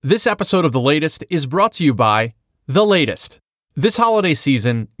This episode of The Latest is brought to you by The Latest. This holiday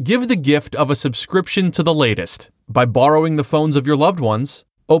season, give the gift of a subscription to The Latest by borrowing the phones of your loved ones,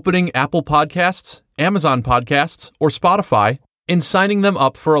 opening Apple Podcasts, Amazon Podcasts, or Spotify, and signing them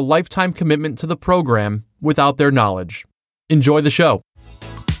up for a lifetime commitment to the program without their knowledge. Enjoy the show.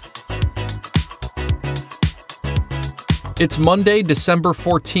 It's Monday, December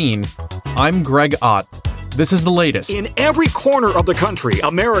 14. I'm Greg Ott. This is The Latest. In every corner of the country,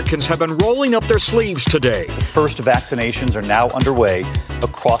 Americans have been rolling up their sleeves today. The first vaccinations are now underway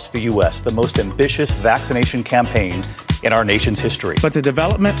across the U.S., the most ambitious vaccination campaign in our nation's history. But the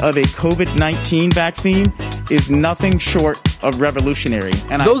development of a COVID-19 vaccine is nothing short of revolutionary.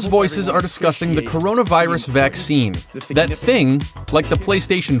 And those voices are discussing the coronavirus vaccine, that thing, like the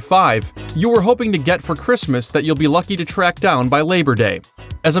PlayStation 5, you were hoping to get for Christmas that you'll be lucky to track down by Labor Day.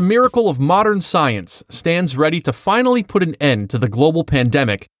 As a miracle of modern science stands ready to finally put an end to the global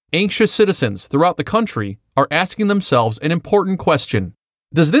pandemic, anxious citizens throughout the country are asking themselves an important question.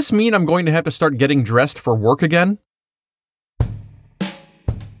 Does this mean I'm going to have to start getting dressed for work again?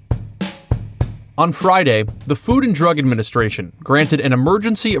 On Friday, the Food and Drug Administration granted an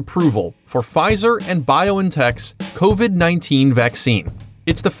emergency approval for Pfizer and BioNTech's COVID-19 vaccine.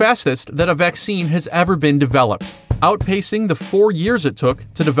 It's the fastest that a vaccine has ever been developed, outpacing the 4 years it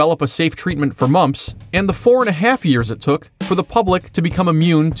took to develop a safe treatment for mumps and the 4.5 years it took for the public to become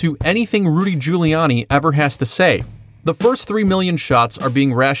immune to anything Rudy Giuliani ever has to say. The first 3 million shots are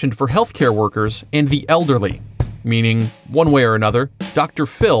being rationed for healthcare workers and the elderly, meaning, one way or another, Dr.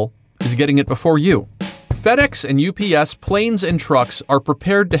 Phil is getting it before you. FedEx and UPS planes and trucks are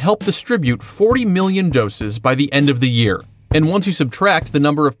prepared to help distribute 40 million doses by the end of the year. And once you subtract the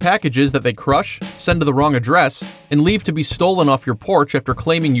number of packages that they crush, send to the wrong address, and leave to be stolen off your porch after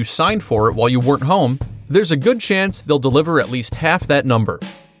claiming you signed for it while you weren't home, there's a good chance they'll deliver at least half that number.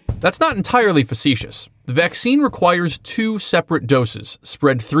 That's not entirely facetious. The vaccine requires 2 separate doses,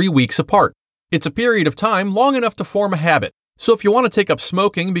 spread 3 weeks apart. It's a period of time long enough to form a habit. So if you want to take up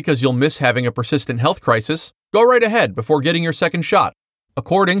smoking because you'll miss having a persistent health crisis, go right ahead before getting your second shot.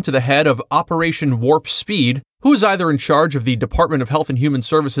 According to the head of Operation Warp Speed, who is either in charge of the Department of Health and Human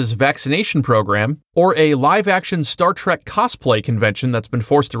Services vaccination program or a live-action Star Trek cosplay convention that's been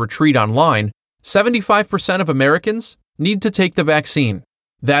forced to retreat online, 75% of Americans need to take the vaccine.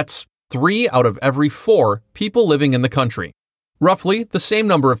 That's 3 out of every 4 people living in the country. Roughly the same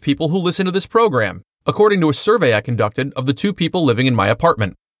number of people who listen to this program, according to a survey I conducted of the 2 people living in my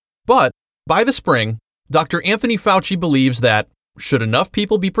apartment. But by the spring, Dr. Anthony Fauci believes that, should enough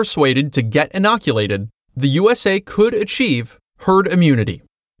people be persuaded to get inoculated, the USA could achieve herd immunity.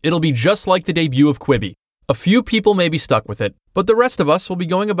 It'll be just like the debut of Quibi. A few people may be stuck with it, but the rest of us will be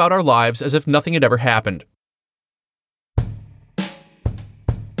going about our lives as if nothing had ever happened.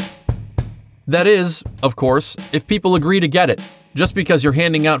 That is, of course, if people agree to get it. Just because you're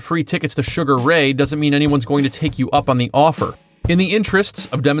handing out free tickets to Sugar Ray doesn't mean anyone's going to take you up on the offer. In the interests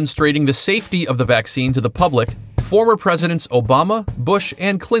of demonstrating the safety of the vaccine to the public, former Presidents Obama, Bush,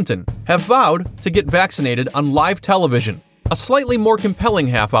 and Clinton have vowed to get vaccinated on live television, a slightly more compelling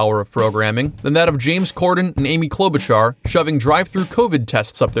half hour of programming than that of James Corden and Amy Klobuchar shoving drive-through COVID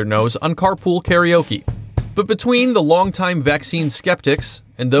tests up their nose on carpool karaoke. But between the longtime vaccine skeptics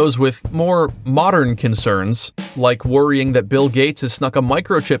and those with more modern concerns, like worrying that Bill Gates has snuck a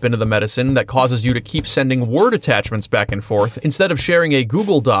microchip into the medicine that causes you to keep sending Word attachments back and forth instead of sharing a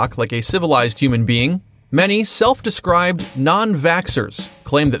Google Doc like a civilized human being, many self-described non-vaxxers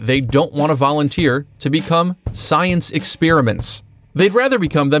claim that they don't want to volunteer to become science experiments. They'd rather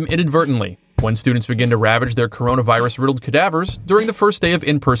become them inadvertently when students begin to ravage their coronavirus-riddled cadavers during the first day of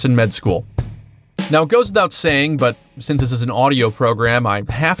in-person med school. Now, it goes without saying, but since this is an audio program, I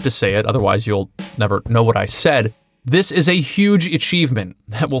have to say it, otherwise you'll never know what I said. This is a huge achievement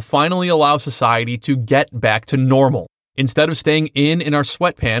that will finally allow society to get back to normal. Instead of staying in our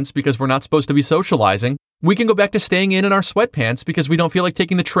sweatpants because we're not supposed to be socializing, we can go back to staying in our sweatpants because we don't feel like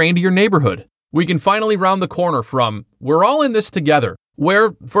taking the train to your neighborhood. We can finally round the corner from, we're all in this together,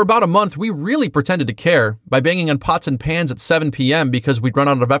 where for about a month we really pretended to care by banging on pots and pans at 7 p.m. because we'd run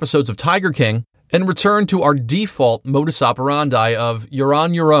out of episodes of Tiger King, and return to our default modus operandi of you're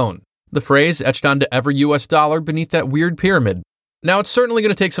on your own, the phrase etched onto every US dollar beneath that weird pyramid. Now, it's certainly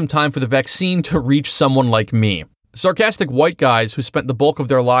going to take some time for the vaccine to reach someone like me. Sarcastic white guys who spent the bulk of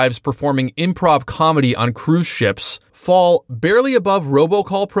their lives performing improv comedy on cruise ships fall barely above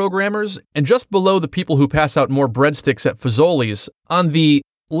robocall programmers and just below the people who pass out more breadsticks at Fazoli's on the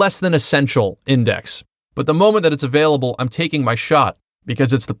less than essential index. But the moment that it's available, I'm taking my shot,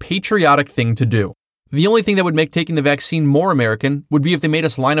 because it's the patriotic thing to do. The only thing that would make taking the vaccine more American would be if they made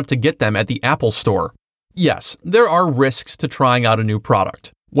us line up to get them at the Apple Store. Yes, there are risks to trying out a new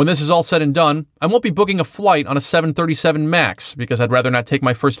product. When this is all said and done, I won't be booking a flight on a 737 MAX because I'd rather not take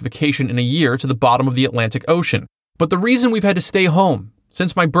my first vacation in a year to the bottom of the Atlantic Ocean. But the reason we've had to stay home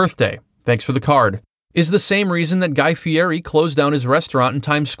since my birthday, thanks for the card, is the same reason that Guy Fieri closed down his restaurant in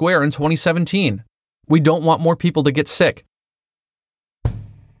Times Square in 2017. We don't want more people to get sick.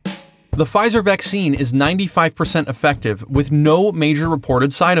 The Pfizer vaccine is 95% effective with no major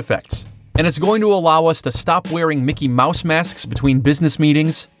reported side effects. And it's going to allow us to stop wearing Mickey Mouse masks between business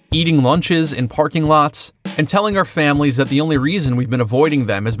meetings, eating lunches in parking lots, and telling our families that the only reason we've been avoiding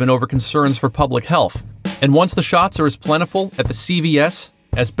them has been over concerns for public health. And once the shots are as plentiful at the CVS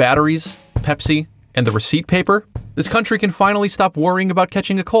as batteries, Pepsi, and the receipt paper, this country can finally stop worrying about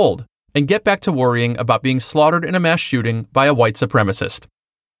catching a cold and get back to worrying about being slaughtered in a mass shooting by a white supremacist.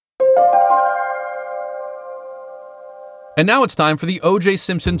 And now it's time for the O.J.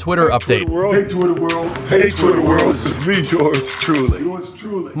 Simpson Twitter update. Hey, Twitter world. Hey, Twitter world. This is me, yours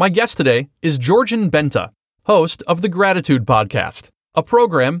truly. My guest today is Georgian Benta, host of the Gratitude Podcast, a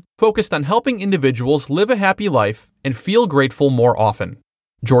program focused on helping individuals live a happy life and feel grateful more often.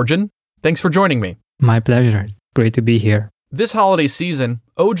 Georgian, thanks for joining me. My pleasure. Great to be here. This holiday season,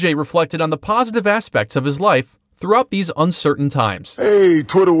 O.J. reflected on the positive aspects of his life throughout these uncertain times. Hey,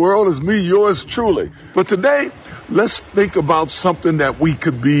 Twitter world, it's me, yours truly. But today, let's think about something that we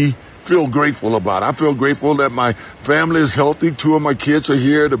could feel grateful about. I feel grateful that my family is healthy. 2 of my kids are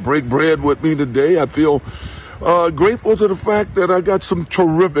here to break bread with me today. I feel grateful to the fact that I got some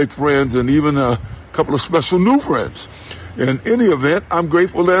terrific friends and even a couple of special new friends. In any event, I'm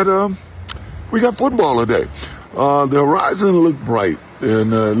grateful that we got football today. The horizon looked bright,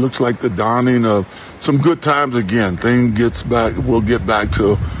 and it looks like the dawning of some good times again. We'll get back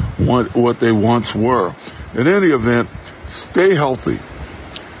to what they once were. In any event, stay healthy,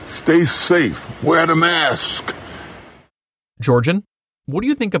 stay safe, wear the mask. Georgian, what do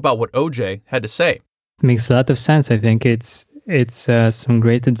you think about what O.J. had to say? Makes a lot of sense. I think it's some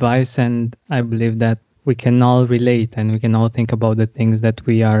great advice, and I believe that we can all relate and we can all think about the things that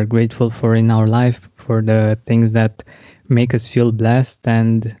we are grateful for in our life, for the things that make us feel blessed.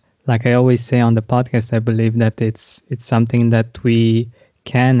 And like I always say on the podcast, I believe that it's something that we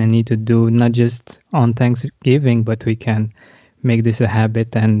can and need to do, not just on Thanksgiving, but we can make this a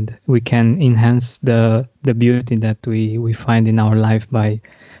habit and we can enhance the beauty that we find in our life by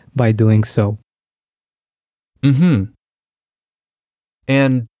doing so.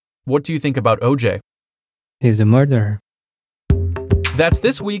 And what do you think about O.J.? He's a murderer. That's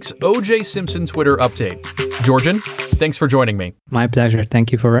this week's O.J. Simpson Twitter update. Georgian, thanks for joining me. My pleasure.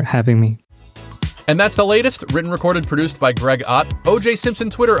 Thank you for having me. And that's the latest, written, recorded, produced by Greg Ott. O.J. Simpson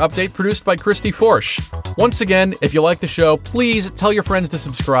Twitter update produced by Christy Forsch. Once again, if you like the show, please tell your friends to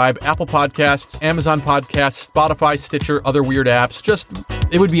subscribe. Apple Podcasts, Amazon Podcasts, Spotify, Stitcher, other weird apps. Just,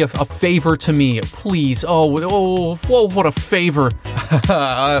 it would be a favor to me. Please. Oh, what a favor.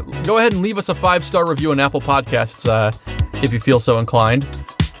 Go ahead and leave us a 5-star review on Apple Podcasts if you feel so inclined.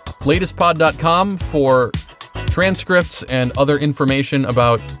 Latestpod.com for transcripts and other information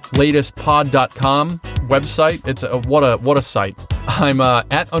about latestpod.com website. It's what a site. I'm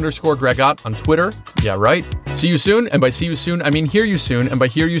 @_Gregott on Twitter. Yeah, right. See you soon. And by see you soon, I mean hear you soon. And by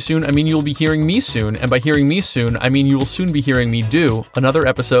hear you soon, I mean you'll be hearing me soon. And by hearing me soon, I mean you will soon be hearing me do another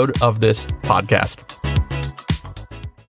episode of this podcast.